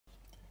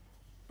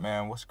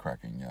Man, what's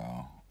cracking,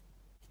 y'all?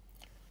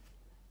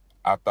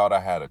 I thought I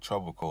had a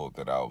trouble code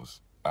that I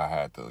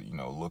had to,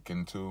 look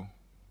into.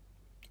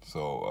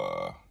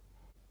 So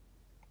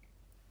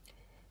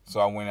so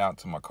I went out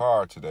to my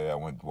car today. I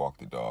went to walk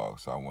the dog.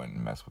 So I went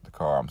and messed with the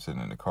car. I'm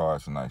sitting in the car.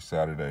 It's a nice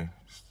Saturday.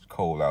 It's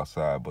cold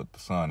outside, but the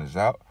sun is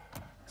out.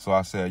 So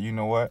I said, you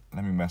know what?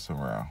 Let me mess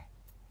around.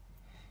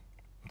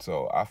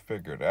 So I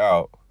figured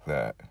out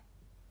that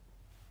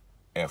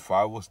if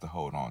I was to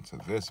hold on to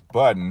this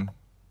button,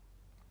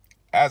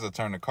 as I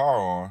turn the car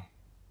on,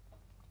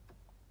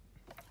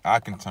 I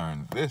can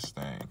turn this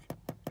thing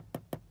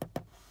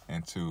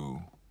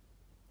into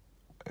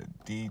a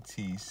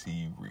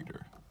DTC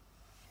reader.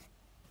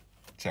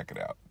 Check it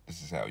out.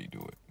 This is how you do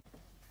it.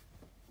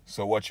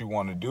 So what you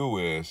want to do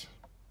is,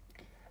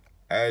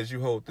 as you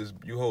hold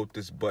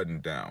this button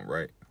down,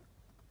 right?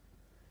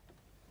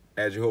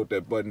 As you hold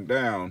that button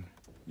down,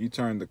 you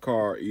turn the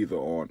car either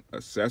on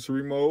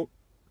accessory mode,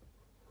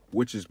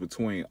 which is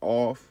between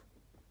off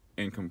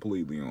and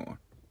completely on,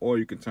 or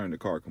you can turn the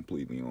car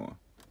completely on.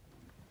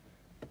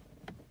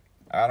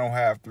 I don't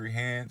have 3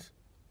 hands,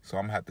 so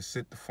I'm gonna have to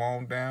sit the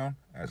phone down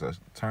as I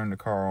turn the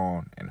car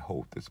on and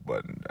hold this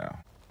button down.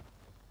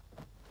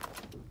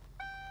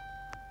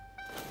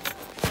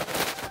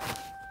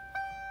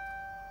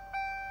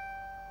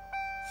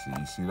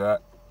 You see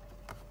that?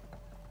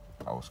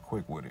 I was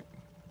quick with it.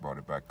 Brought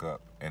it back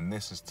up. And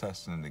this is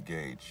testing the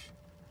gauge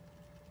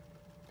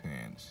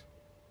pins.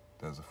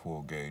 Does a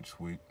full gauge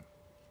sweep.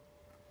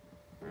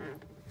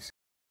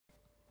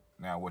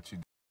 Now what you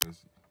do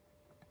is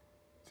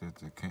to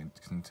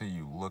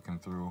continue looking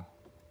through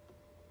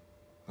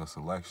the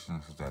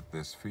selections that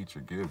this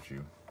feature gives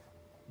you,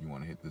 you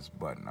want to hit this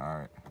button. All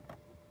right.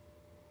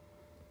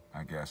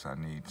 I guess I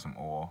need some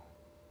oil.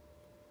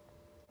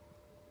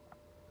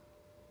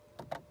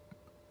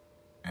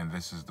 And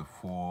this is the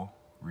full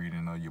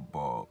reading of your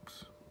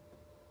bulbs,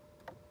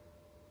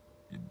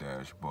 your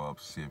dash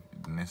bulbs. See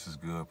and this is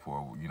good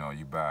for,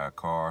 you buy a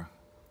car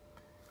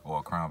or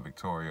a Crown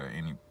Victoria,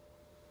 any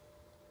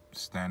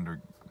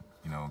standard,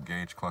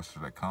 gauge cluster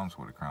that comes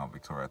with a Crown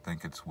Victoria. I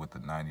think it's with the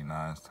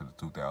 99s to the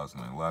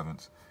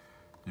 2011s.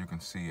 You can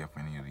see if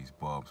any of these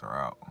bulbs are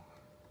out,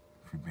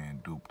 if you're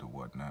being duped or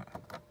whatnot.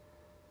 I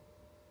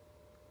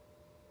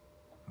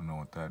don't know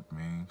what that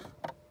means.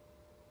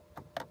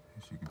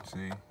 As you can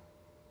see,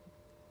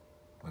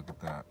 look at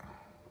that.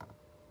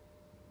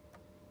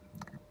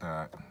 Look at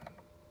that.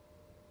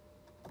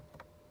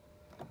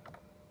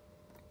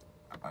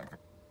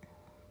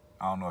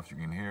 I don't know if you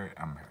can hear it.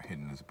 I'm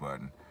hitting this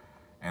button.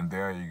 And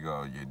there you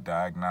go, your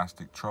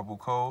diagnostic trouble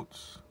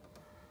codes.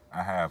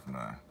 I have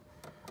none.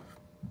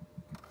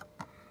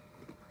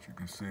 As you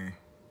can see.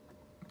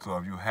 So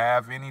if you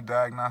have any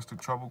diagnostic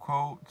trouble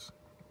codes,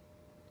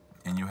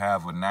 and you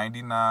have a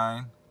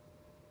 99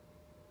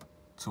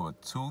 to a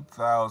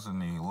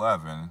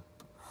 2011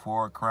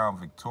 for a Crown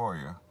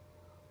Victoria,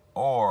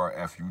 or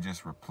if you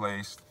just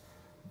replaced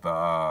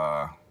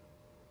the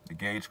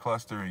gauge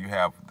cluster and you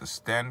have the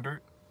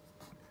standard,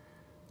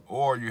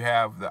 or you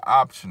have the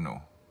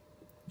optional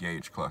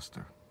gauge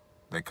cluster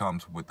that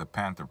comes with the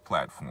Panther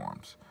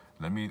platforms.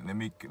 Let me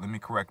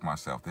correct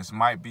myself. This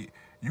might be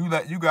you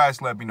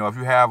guys let me know if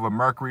you have a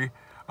Mercury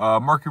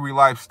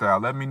lifestyle.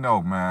 Let me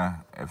know,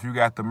 man. If you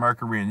got the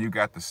Mercury and you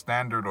got the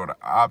standard or the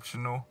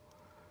optional,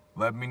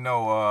 let me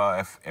know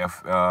if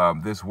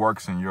this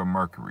works in your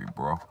Mercury,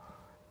 bro.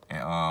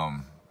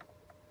 And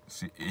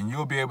and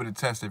you'll be able to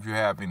test if you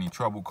have any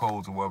trouble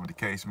codes or whatever the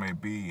case may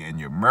be in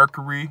your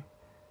Mercury,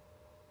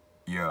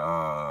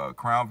 your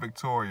Crown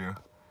Victoria,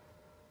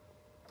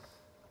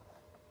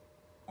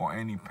 or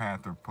any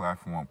Panther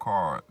platform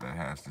car that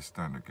has the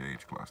standard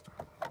gauge cluster.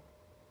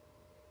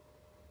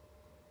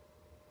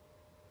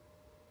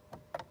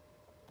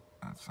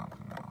 That's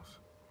something else.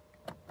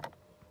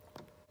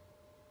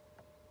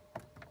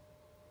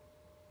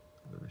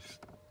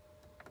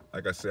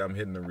 Like I said, I'm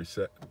hitting the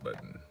reset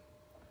button.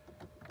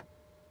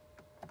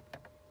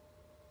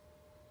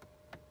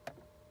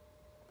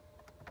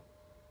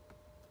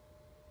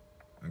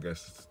 I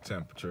guess it's the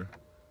temperature.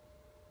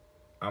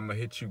 I'm gonna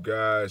hit you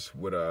guys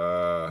with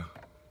a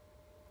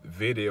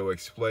video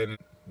explaining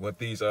what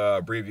these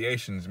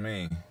abbreviations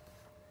mean.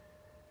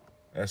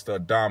 That's the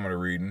odometer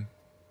reading.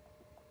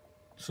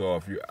 So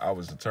if I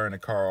was to turn the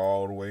car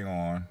all the way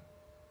on,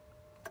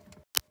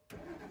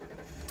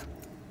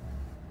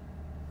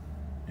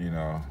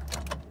 and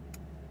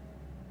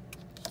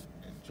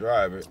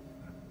drive it,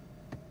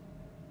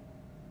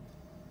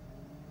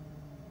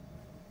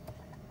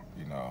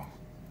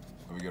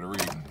 let me get a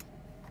reading.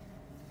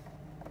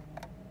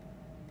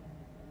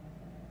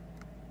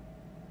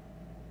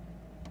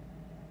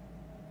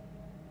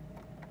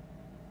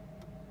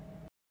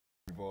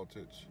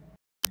 Voltage.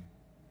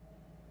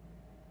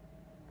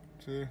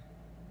 See?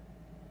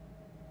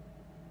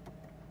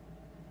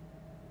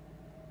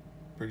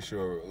 Pretty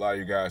sure a lot of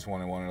you guys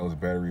wanted one of those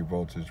battery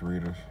voltage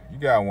readers. You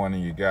got one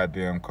in your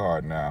goddamn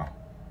car now.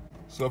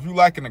 So if you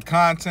liking the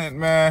content,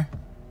 man,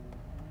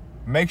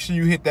 make sure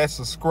you hit that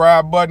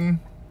subscribe button.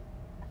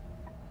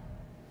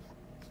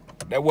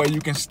 That way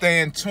you can stay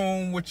in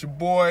tune with your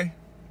boy,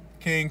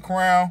 King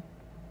Crown.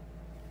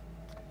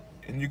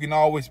 And you can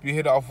always be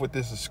hit off with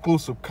this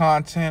exclusive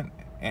content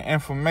and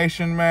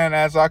information, man.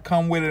 As I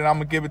come with it, I'm going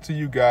to give it to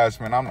you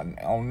guys, man. I'm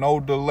on no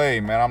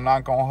delay, man. I'm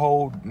not going to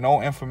hold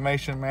no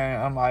information,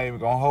 man. I'm not even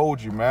going to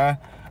hold you, man.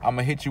 I'm going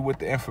to hit you with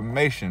the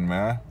information,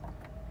 man,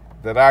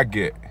 that I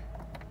get.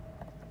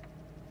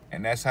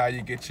 And that's how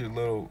you get your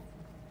little,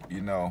 you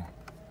know,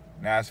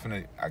 now it's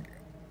finna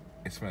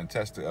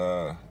test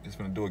the, it's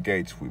finna do a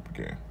gauge sweep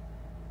again.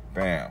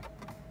 Bam.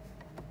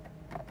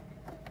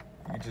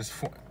 You just,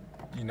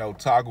 you know,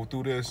 toggle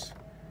through this.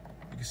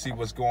 You can see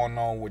what's going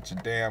on with your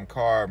damn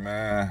car,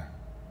 man.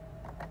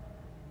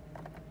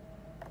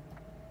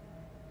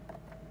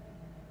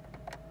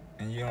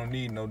 And you don't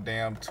need no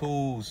damn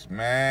tools,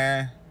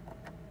 man.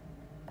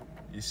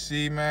 You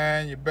see,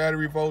 man, your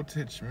battery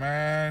voltage,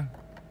 man.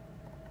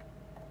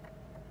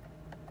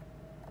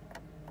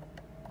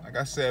 Like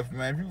I said,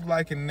 man, if you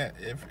liking that,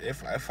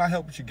 if I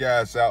helped you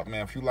guys out,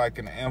 man, if you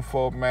liking the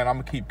info, man, I'm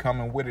gonna keep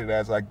coming with it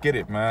as I get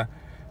it, man.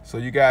 So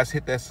you guys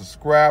hit that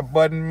subscribe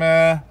button,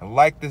 man.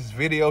 Like this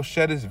video,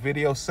 share this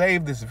video,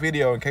 save this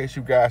video in case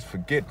you guys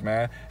forget,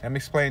 man. Let me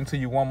explain to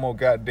you one more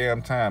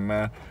goddamn time,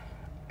 man.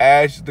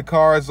 As the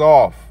car is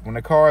off, when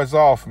the car is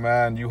off,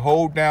 man, you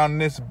hold down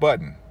this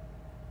button.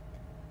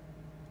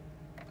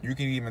 You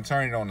can even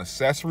turn it on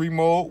accessory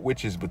mode,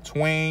 which is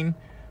between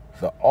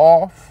the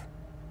off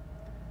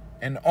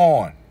and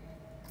on.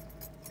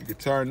 You can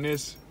turn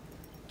this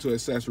to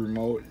accessory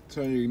mode,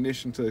 turn your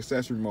ignition to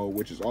accessory mode,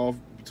 which is off,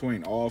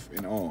 between off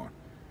and on.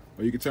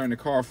 Or you can turn the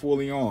car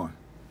fully on.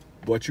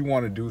 But you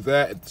want to do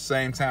that at the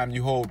same time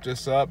you hold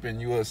this up,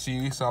 and you will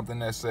see something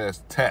that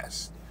says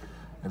test.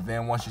 And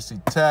then once you see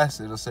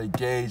test, it'll say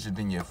gauge, and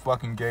then your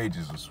fucking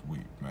gauges are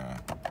sweet, man.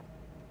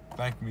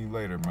 Thank me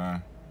later,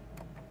 man.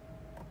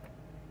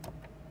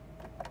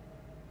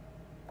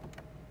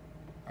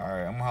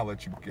 Alright, I'm gonna holler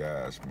at you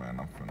guys, man.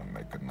 I'm finna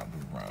make another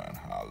run.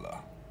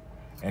 Holla.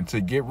 And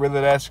to get rid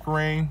of that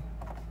screen,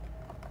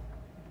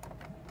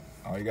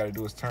 all you gotta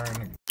do is turn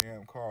the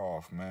damn car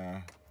off,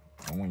 man.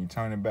 And when you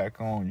turn it back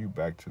on, you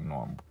back to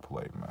normal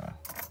play, man.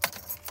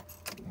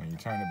 When you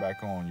turn it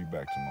back on, you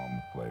back to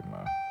normal play,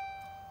 man.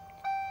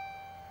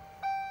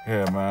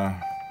 Yeah,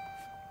 man.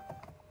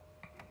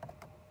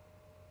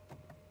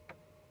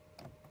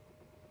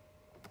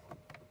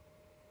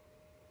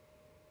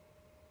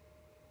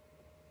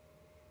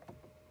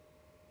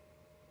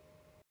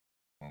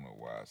 I don't know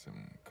why it's in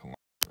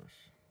kilometers.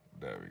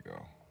 There we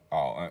go.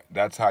 Oh,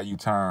 that's how you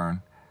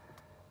turn.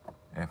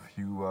 If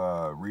you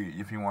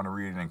want to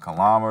read it in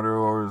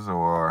kilometers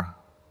or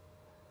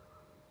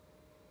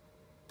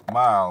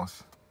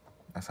miles,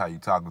 that's how you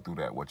toggle through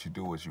that. What you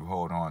do is you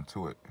hold on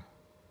to it.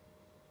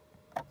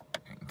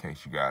 In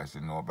case you guys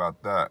didn't know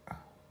about that.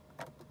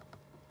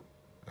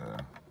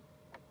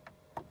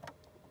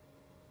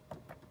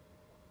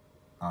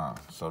 Yeah.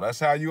 So that's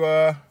how you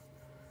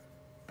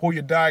pull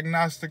your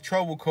diagnostic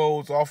trouble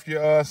codes off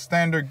your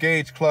standard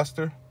gauge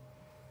cluster.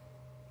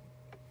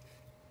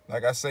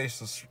 Like I say,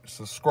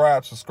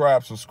 subscribe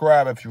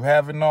if you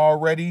haven't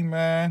already,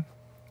 man.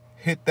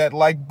 Hit that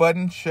like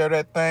button, share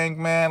that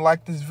thing, man.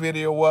 Like this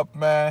video up,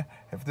 man.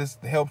 If this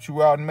helps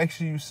you out, and make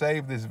sure you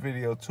save this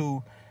video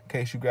too, in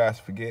case you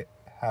guys forget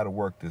how to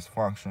work this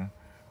function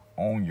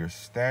on your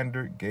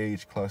standard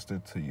gauge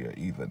cluster to your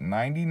either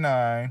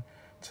 99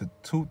 to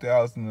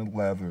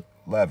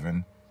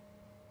 2011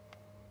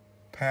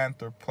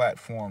 Panther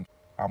platform.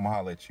 I'ma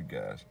holler at you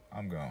guys.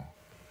 I'm gone.